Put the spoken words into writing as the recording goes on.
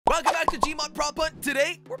Welcome back to Gmod Prop Hunt.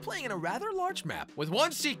 Today, we're playing in a rather large map with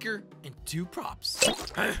 1 seeker and 2 props.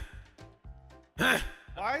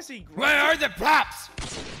 Why is he Where are the props?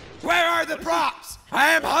 Where are the props? I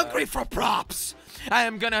am hungry for props. I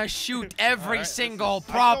am gonna shoot every single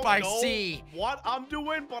prop I see. What I'm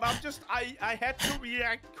doing, but I had to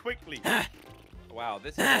react quickly. Wow,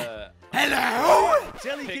 this is Hello?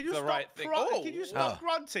 Jelly, Pick can you the stop right thing. Can you stop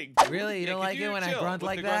grunting? Really? You don't Can like you it when I chill grunt with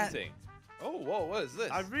like the that? grunting? Oh, whoa, what is this?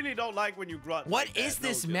 I really don't like when you grunt. What like is that.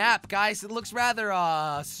 this No, map, guys? It looks rather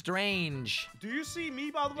strange. Do you see me,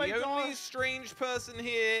 by the way, The only Josh? strange person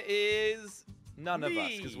here is none of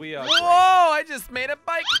us, because we are Whoa, great. I just made a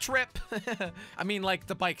bike trip. I mean, like,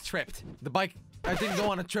 the bike tripped. The bike, I didn't go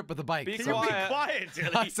on a trip with the bike. Be Can so- you be quiet. quiet,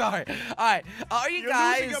 Jelly? I'm sorry. All right, are you You're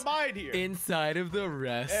guys losing your mind here. inside of the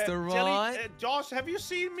restaurant? Jelly, Josh, have you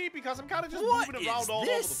seen me? Because I'm kind of just What moving is around all over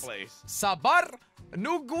this? the place. Sabar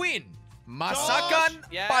Nuguin Masakan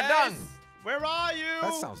Yes. Padang. Where are you?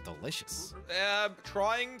 That sounds delicious.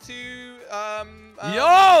 Trying to,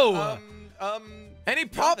 Yo! Any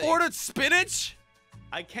prop nothing. ordered spinach?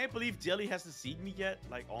 I can't believe Jelly hasn't seen me yet.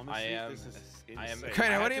 Like, honestly, this is insane.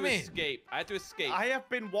 Crainer, what do you I mean? had to escape. I have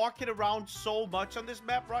been walking around so much on this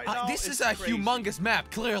map right now. This it's is a crazy. humongous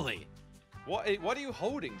map, clearly. What are you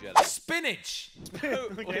holding, Jelly? Spinach.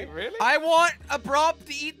 Wait, really? I want a prop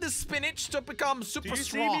to eat the spinach to become super Do you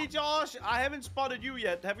strong. see me, Josh? I haven't spotted you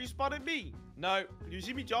yet. Have you spotted me? No. Do you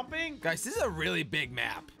see me jumping? Guys, this is a really big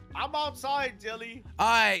map. I'm outside, Jelly. All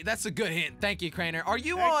right, that's a good hint. Thank you, Crainer. Are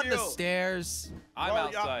you Thank on the you. stairs? I'm Well,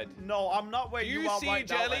 outside. no, I'm not where Do you you are see right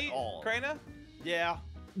Jelly, now at all. Crainer? Yeah,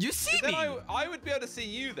 You see Then me? I would be able to see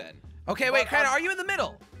you then. Okay, wait, But, Crainer, are you in the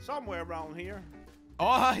middle? somewhere around here.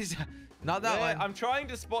 Oh, he's not that Yeah, one. I'm trying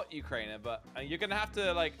to spot you, Crainer, but you're gonna have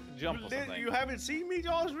to like jump or something. You haven't seen me,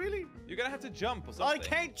 Josh, really? You're gonna have to jump or Well, I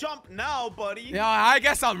something. can't jump now, buddy. Yeah, I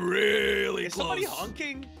guess I'm really Is close. somebody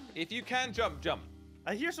honking? If you can jump, jump.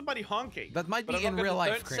 I hear somebody honking. That might But be I'm not in gonna, real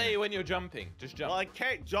life, don't Crainer. say when you're jumping. Just jump. Well, I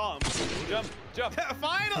can't jump. Jump, jump.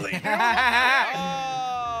 Finally, dude.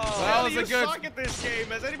 Oh! That was Jelly, a you good- suck at this game.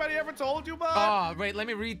 Has anybody ever told you, bud? Oh, wait, let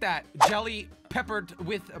me read that. Jelly peppered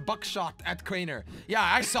with buckshot at Crainer. Yeah,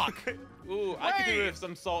 I suck. Ooh, I could do Wait. with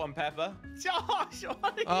some salt and pepper. Josh,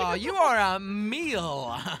 what are Oh, you are a meal.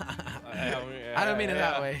 I don't mean it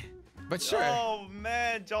that way. But sure. Oh,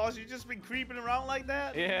 man, Josh, you just been creeping around like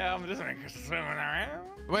that? Yeah, I'm just swimming around.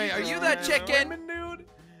 Wait, are you that chicken? Swimming, dude?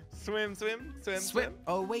 Swim, swim, swim, Swim.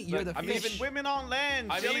 Oh, wait, you're Look, the I'm fish. even- Swimming on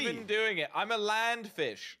land, I'm Jelly. even doing it. I'm a land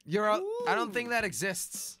fish. You're a, I don't think that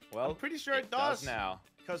exists. Well, I'm pretty sure it does. now.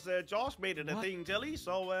 Because Josh made it a What? thing, Jelly,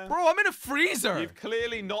 so... Bro, I'm in a freezer. You've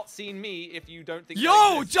clearly not seen me if you don't think. Yo,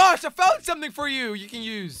 I exist. Josh, I found something for you you can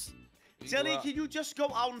use. Jelly, You are- can you just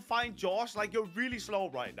go out and find Josh? Like, you're really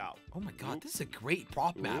slow right now. Oh my god, this is a great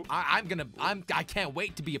prop map. Oop. I can't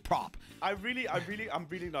wait to be a prop. I'm really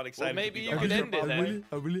not excited. maybe to be you Josh. could end it then.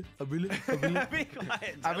 I really. Be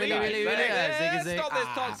quiet, I Jelly. really, Let's zig, stop this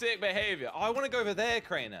ah. toxic behavior. I want to go over there,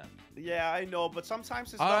 Crainer. Yeah, I know, but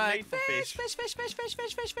sometimes it's All not right. made for fish.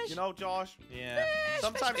 Fish. You know, Josh? Yeah.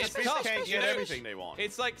 Sometimes fish, the fish tough, can't you get know? everything they want.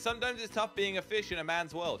 It's like sometimes it's tough being a fish in a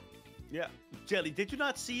man's world. Yeah. Jelly, did you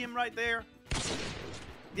not see him right there?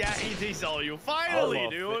 Yeah, he saw you. Finally,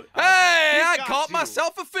 love dude. Hey, He I got caught you.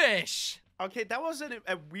 myself a fish. Okay, that was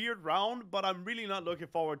a weird round, but I'm really not looking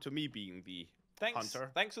forward to me being the Thanks. hunter.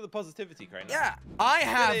 Thanks for the positivity, Crainer. Yeah, I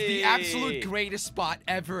have the Hey. absolute greatest spot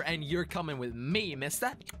ever, and you're coming with me,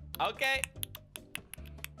 mister. Okay.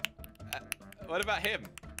 What about him?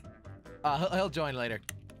 He'll join later.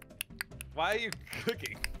 Why are you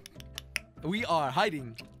cooking? We are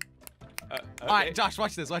hiding. Okay. All right, Josh,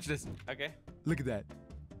 watch this. Okay. Look at that.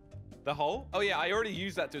 The hole? Oh yeah, I already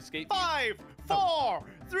used that to escape. 5, 4,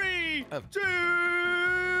 3, 2,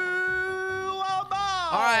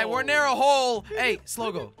 All right, we're near a hole. Hey,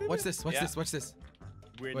 Slogo, watch this. Watch Yeah. this.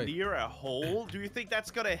 We're Wait. near a hole. Do you think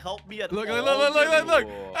that's gonna help me at Look, all? look.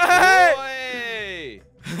 Whoa. Hey!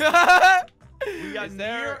 Boy! We are Is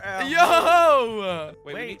there- near a hole. Yo! Wait,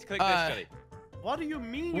 we Wait, need to click this, Jelly. What do you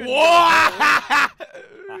mean? you're Whoa!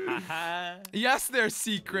 Yes. Yes, there's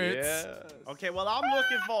secrets. Okay, well, I'm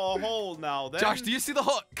looking for a hole now. Then. Josh, do you see the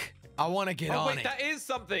hook? I want to get Oh on wait, it. that is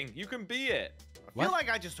something. You can be it. I feel What? like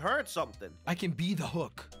I just heard something. I can be the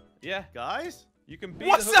hook. Yeah. Guys? You can be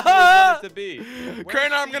What's the hook you wanted to be.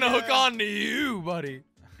 Crainer, I'm the, gonna hook on to you, buddy.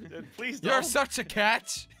 Please don't. You're such a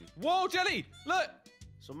catch. Whoa, Jelly! Look!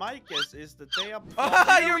 So my guess is that they are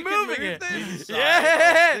Ah, Yeah, you're we can moving move it. this. inside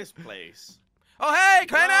Yeah. of this place. Oh, hey,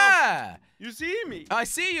 Crainer. You see me? I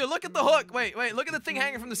see you. Look at the hook. Wait. Look at the thing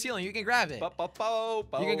hanging from the ceiling. You can grab it. You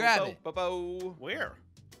can grab it. Where?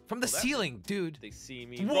 From the ceiling, dude. They see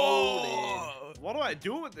me rolling. Whoa! What do I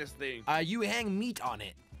do with this thing? You hang meat on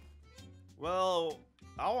it. Well,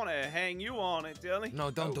 I want to hang you on it, Jelly.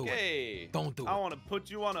 No, don't do it. Don't do I it. want to put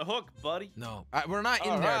you on a hook, buddy. No, we're not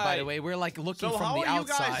in there, by the way. We're like looking So from how the are you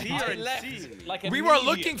guys outside. here I and left seeing? like We were looking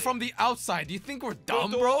immediately. from the outside. Do you think we're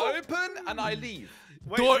dumb, The bro? door open and I leave.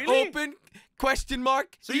 Wait, Door really? open? Question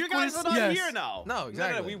mark? So you guys are equals not yes. here now? No,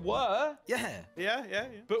 exactly. No, we were, Yeah. Yeah.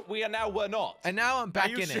 but we are now we're not. And now I'm back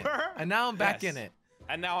you in it. sure? And now I'm back Yes. in it.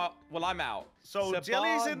 And now, well, I'm out. So Sabah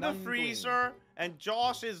Jelly's in the Nangwing. freezer, and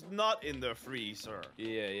Josh is not in the freezer.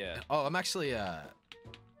 Yeah. Oh, I'm actually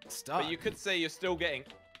stuck. But you could say you're still getting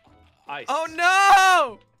ice. Oh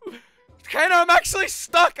no! Kind of, I'm actually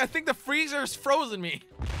stuck. I think the freezer's frozen me.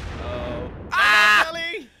 Oh. Ah!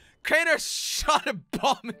 Jelly! Crainer shot a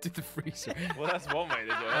bomb into the freezer. Well, that's one way to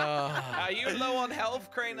do it. Are you low on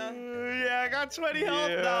health, Crainer? Yeah, I got 20 health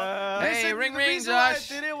now. Yeah. Hey, Listen, ring, the ring, reason why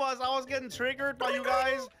Josh. I did it was I was getting triggered by you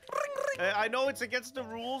guys. I know it's against the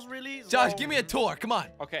rules, really. Josh, so- give me a tour. Come on.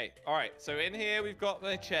 Okay, all right. So in here we've got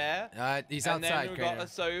the chair. He's and outside, then we've got Crainer. a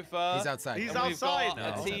sofa. He's outside. He's and outside We've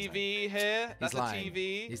now. got a TV here. That's lying. a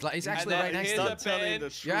TV. He's And actually then right next here's to a him. telling the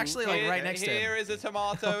bench. You're actually like right next to Here him. is a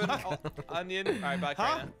tomato and onion. All right, bye,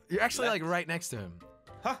 Huh? Crainer. You're actually like Left. right next to him.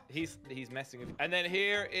 Huh? He's messing with you. And then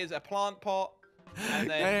here is a plant pot. And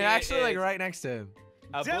then And you're here actually like is right next to him.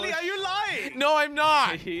 a Jelly, bush. are you lying? No, I'm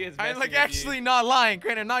not. He is I'm messing like with you. actually not lying,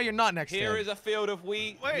 Crainer. Now you're not next to Here him. is a field of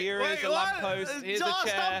wheat. Wait, Here is a what? lamppost. Here's Josh, a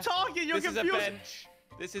chair. stop talking. You're This is a confusing. bench.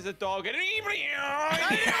 This is a dog. And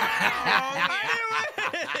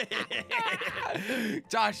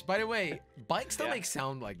Josh, by the way, bikes don't Yeah. make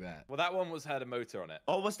sound like that. well, that one had a motor on it.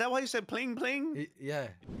 Oh, was that why you said pling pling? Yeah.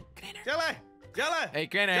 Jelly! Jelly! Hey,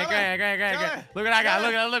 Crainer, Jelly! Crainer. Jelly! Look what I got.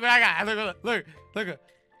 Jelly! Look what I got. Look.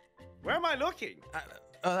 Where am I looking?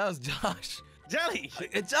 Oh, that was Josh. Jelly!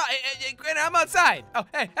 Hey, Crainer, I'm outside. Oh,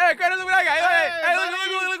 hey, Crainer, look what I got. Hey,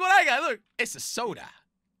 buddy. look what I got. Look. It's a soda.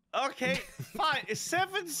 Okay, fine. It's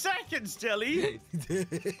 7 seconds, Jelly.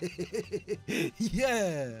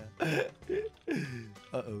 Yeah.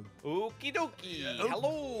 Uh-oh. Okie dokie.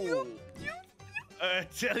 Hello.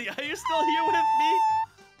 Jelly, are you still here with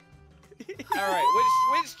me? All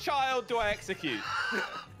right. Which child do I execute?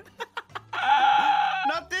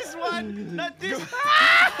 Not this one. Not this.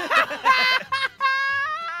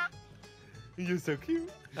 You're so cute.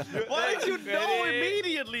 Why did you know Ready?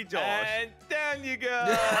 immediately, Josh? And down you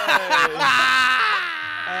go.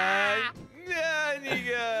 And down you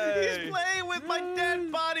go. He's playing with my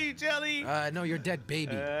dead body, Jelly. No, you're dead,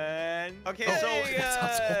 baby. And Okay, there so- you That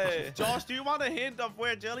sounds go. horrible. Josh, do you want a hint of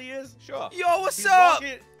where Jelly is? Sure. Yo, what's He's up?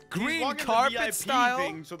 walking- Green he's walking carpet the VIP style?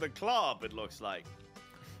 thing to the club, it looks like.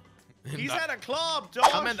 He's at a club, Josh.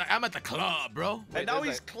 I'm at the club, bro. And now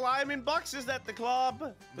there's he's climbing boxes at the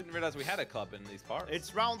club. Didn't realize we had a club in these parts.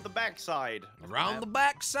 It's round the backside. Around the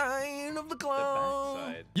backside of the the club.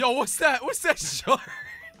 backside. Yo, what's that? What's that shirt?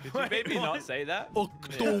 Did you maybe what? not say that?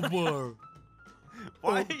 October.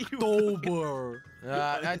 Why are you October.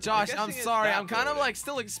 Josh, guessing I'm it's sorry. that I'm kind of building. like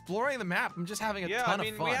still exploring the map. I'm just having a Yeah, ton I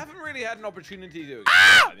mean, of fun. we haven't really had an opportunity to.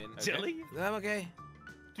 Ah! I mean, okay. Jelly? I'm okay.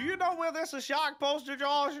 Do you know where there's a shark poster,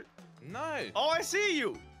 Josh? No. Oh, I see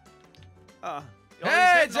you. Oh, he's Hey,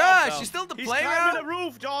 heading off Josh, now. you still at the He's playground? climbing the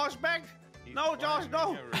roof, Josh. Back. He's No, Josh, no.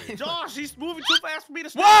 climbing a roof. Josh, he's moving too fast for me to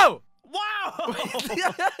stop. Whoa! Wow!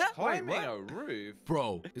 Climbing what? a roof.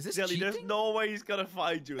 Bro, is this Jelly, there's cheating? no way he's gonna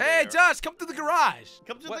find you Hey, there. Josh, come to the garage.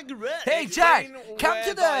 Come to What? the garage. Hey, Jack, Explain come where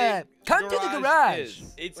to the my garage.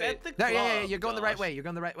 is. It's Wait, at the There, club. yeah, you're going the right Josh. way. You're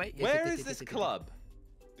going the right way. Where is this club?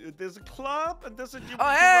 There's a club and there's a Oh,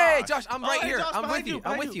 hey, garage. Josh, I'm Oh, right hey, here. Josh, I'm behind with you. I'm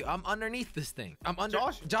behind with you. I'm underneath this thing. I'm under.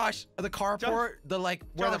 Josh? The carport, the like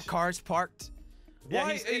where the Josh. cars parked. Yeah,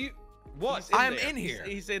 Why he's are in- you? What? I'm there? in here.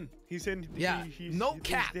 He's in. He's in. Yeah, He's no he's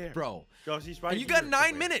cap, there. bro. Josh, he's right And you here got 9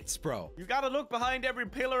 somewhere. minutes, bro. You gotta look behind every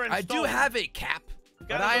pillar and I stone. do have a cap, You but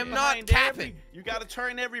gotta I look am not behind capping. You gotta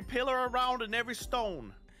turn every pillar around and every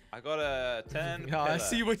stone. I got a 10. Oh, I pillar.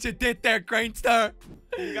 see what you did there, Grainstar.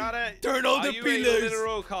 You gotta Turn all Are the you a pillars.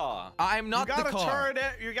 literal car? I'm not you the gotta car. turn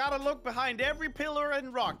it. You gotta look behind every pillar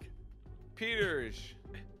and rock. Peters.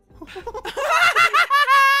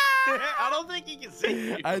 I don't think he can see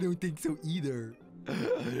you. I don't think so either.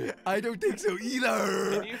 I don't think so Can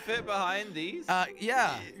either. you fit behind these?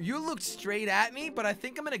 Yeah, you looked straight at me, but I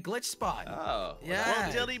think I'm in a glitch spot. Oh. Yeah.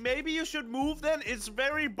 Well, Jelly, maybe you should move then. It's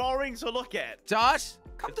very boring to look at. Josh,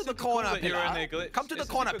 come It's to the super cool corner that you're pillar. in a glitch. Come to the It's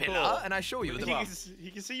corner super pillar, cool. and I show you the map.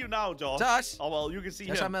 He can see you now, Josh. Josh. Oh, well, you can see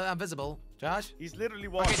Josh, him. I'm visible. Josh. He's literally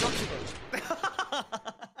Okay, walking. don't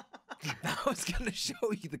I was gonna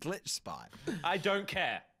show you the glitch spot. I don't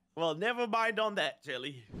care. Well, never mind on that,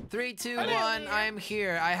 Jelly. 3, 2, Hello. 1. I'm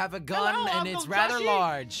here. I have a gun, Hello, and it's Uncle rather Joshy.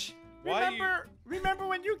 large. Remember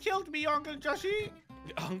when you killed me, Uncle Joshy?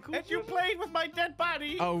 Uncle? And you played with my dead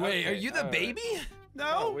body? Oh wait, Okay, are you the alright. baby?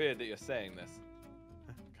 No. Oh, weird that you're saying this.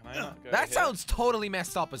 Can I not go That here? sounds totally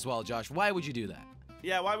messed up as well, Josh. Why would you do that?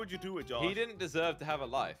 Yeah, why would you do it, Josh? He didn't deserve to have a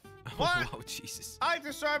life. What? Oh Jesus. I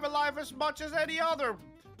deserve a life as much as any other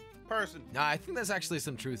person. No, I think there's actually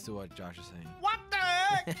some truth to what Josh is saying. What the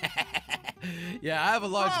heck? Yeah, I have a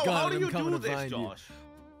large Bro, gun, how and do I'm you coming do to this, find you. Josh?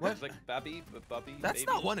 What? It's like Babby, Bubby, That's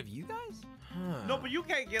baby. not one of you guys? Huh. No, but you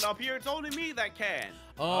can't get up here. It's only me that can.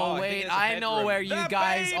 Oh, I think wait, it's a I know bedroom. where you the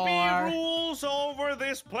guys baby are. rules over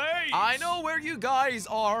this place. I know where you guys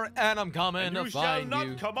are, and I'm coming And to you shall find not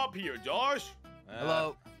you. come up here, Josh.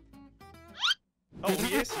 Hello. Oh,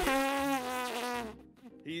 he is here.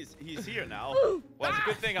 He's here now. Well, it's a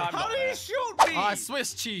good thing I'm How not did there. he shoot me? I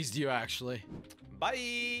Swiss cheesed you, actually.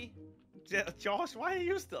 Bye! Josh, why are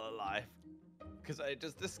you still alive? Because I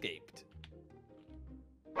just escaped.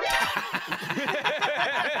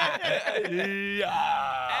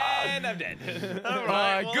 And I'm dead. All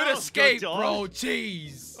right, well, good that was escape, Josh. bro.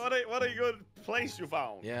 Cheese. What a good place you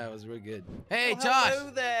found. Yeah, it was real good. Hey, Oh, Josh.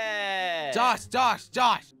 hello there.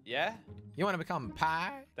 Josh. Yeah? You want to become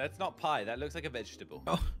pie? That's not pie. That looks like a vegetable.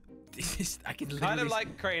 Oh, this is, I can literally. Kind of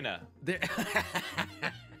like Craner. There.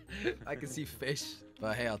 I can see fish,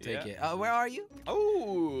 but hey, I'll take Yeah. it. Where are you?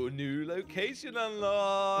 Oh, new location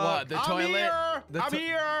unlocked. What? The I'm toilet? here. The I'm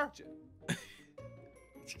here.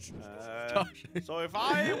 Josh. So if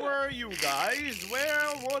I were you guys, where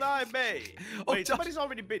would I be? Oh, Wait, Josh. somebody's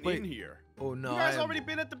already been Wait. in here. Oh no! You guys I am- already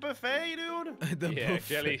been at the buffet, dude? the Yeah, buffet.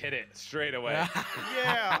 Jelly hit it straight away.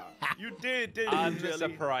 Yeah, you didn't you,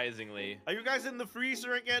 Jelly? Unsurprisingly. Are you guys in the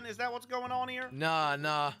freezer again? Is that what's going on here?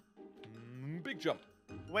 Nah. Big jump.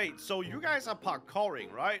 Wait, so you guys are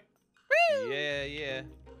parkouring, right? Yeah.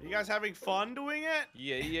 You guys having fun doing it?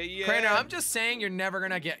 Yeah. Craner, I'm just saying you're never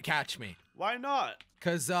gonna catch me. Why not?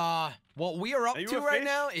 Cause what we are up Are you to a right fish?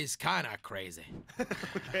 now is kind of crazy.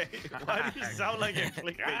 Okay, why do you sound like a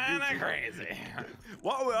clickbait Kinda YouTuber? crazy.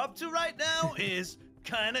 What we're up to right now is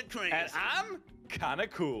kind of crazy. And I'm kinda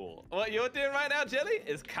cool. What you're doing right now, Jelly,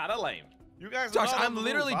 is kinda lame. You guys are Josh, not on I'm the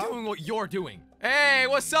literally move, huh? doing what you're doing. Hey,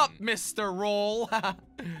 what's up, Mr. Roll?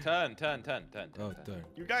 Turn. Oh, turn.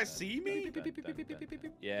 You guys see me?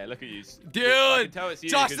 Yeah, look at you. I can Dude, tell it's you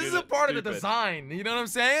Josh, 'cause this you is a look part of the stupid. design. You know what I'm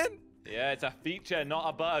saying? Yeah, it's a feature, not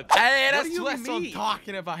a bug. Hey, What that's do you what I'm mean?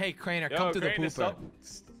 talking about. Hey, Craner, Yo, come to the Craner, pooper.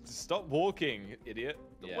 Stop walking, idiot.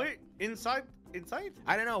 Yeah. Wait, inside?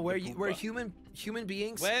 I don't know where The where pooper. human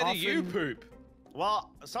beings. Where do you often- poop?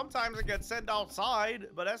 Well, sometimes I get sent outside,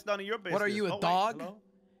 but that's none of your business. What are you, a Oh, wait, dog? Hello?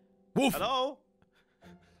 Woof. Hello?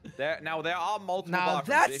 There are multiple Now bathrooms.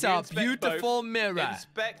 that's If you a inspect beautiful both, mirror.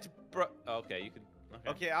 Inspect. Okay, you can.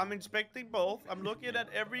 Okay, I'm inspecting both. I'm looking at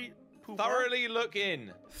every pooper. Thoroughly look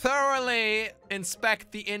in. Thoroughly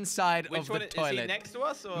inspect the inside Which of one the is toilet. he next to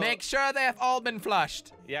us? Or? Make sure they have all been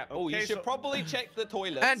flushed. Yeah. Oh, you Okay, should so- probably check the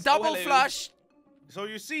toilets. And double hello. flush. So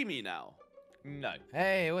you see me now? No.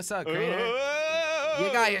 Hey, what's up, Craner?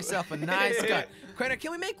 You got yourself a nice gun. Craner,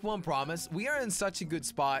 can we make one promise? We are in such a good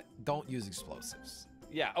spot. Don't use explosives.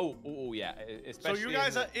 Yeah. Oh, yeah. So Especially you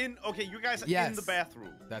guys in are in, okay, you guys are in Yes. the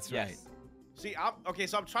bathroom. That's Yes. right. See, okay,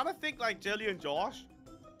 so I'm trying to think like Jelly and Josh,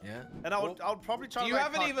 Yeah. and I'll probably try to You like,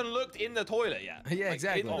 haven't even looked in the toilet yet. Yeah, Like,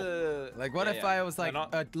 exactly. In the... Like, what Yeah, if yeah. I was They're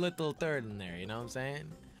like not- a little third in there? You know what I'm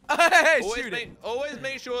saying? Hey, Always shoot it. always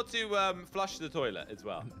make sure to flush the toilet as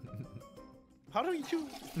well. How do you?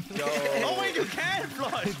 Go. Oh wait, you can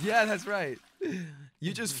flush. Yeah, that's right.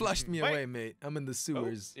 You just flushed me Wait. away, mate. I'm in the Oh,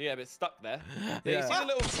 sewers. yeah, but stuck there. Yeah. Yeah. You see the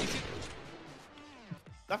little... You see...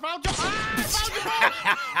 I found you. Ah, I found you both.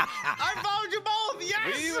 I found you both.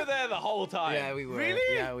 Yes. We were there the whole time. Yeah, we were.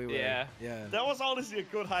 Really? Yeah, we were. Yeah. Yeah. That was honestly a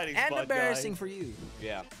good hiding And spot, embarrassing guys. for you.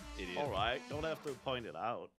 Yeah, idiot. All right, don't have to point it out.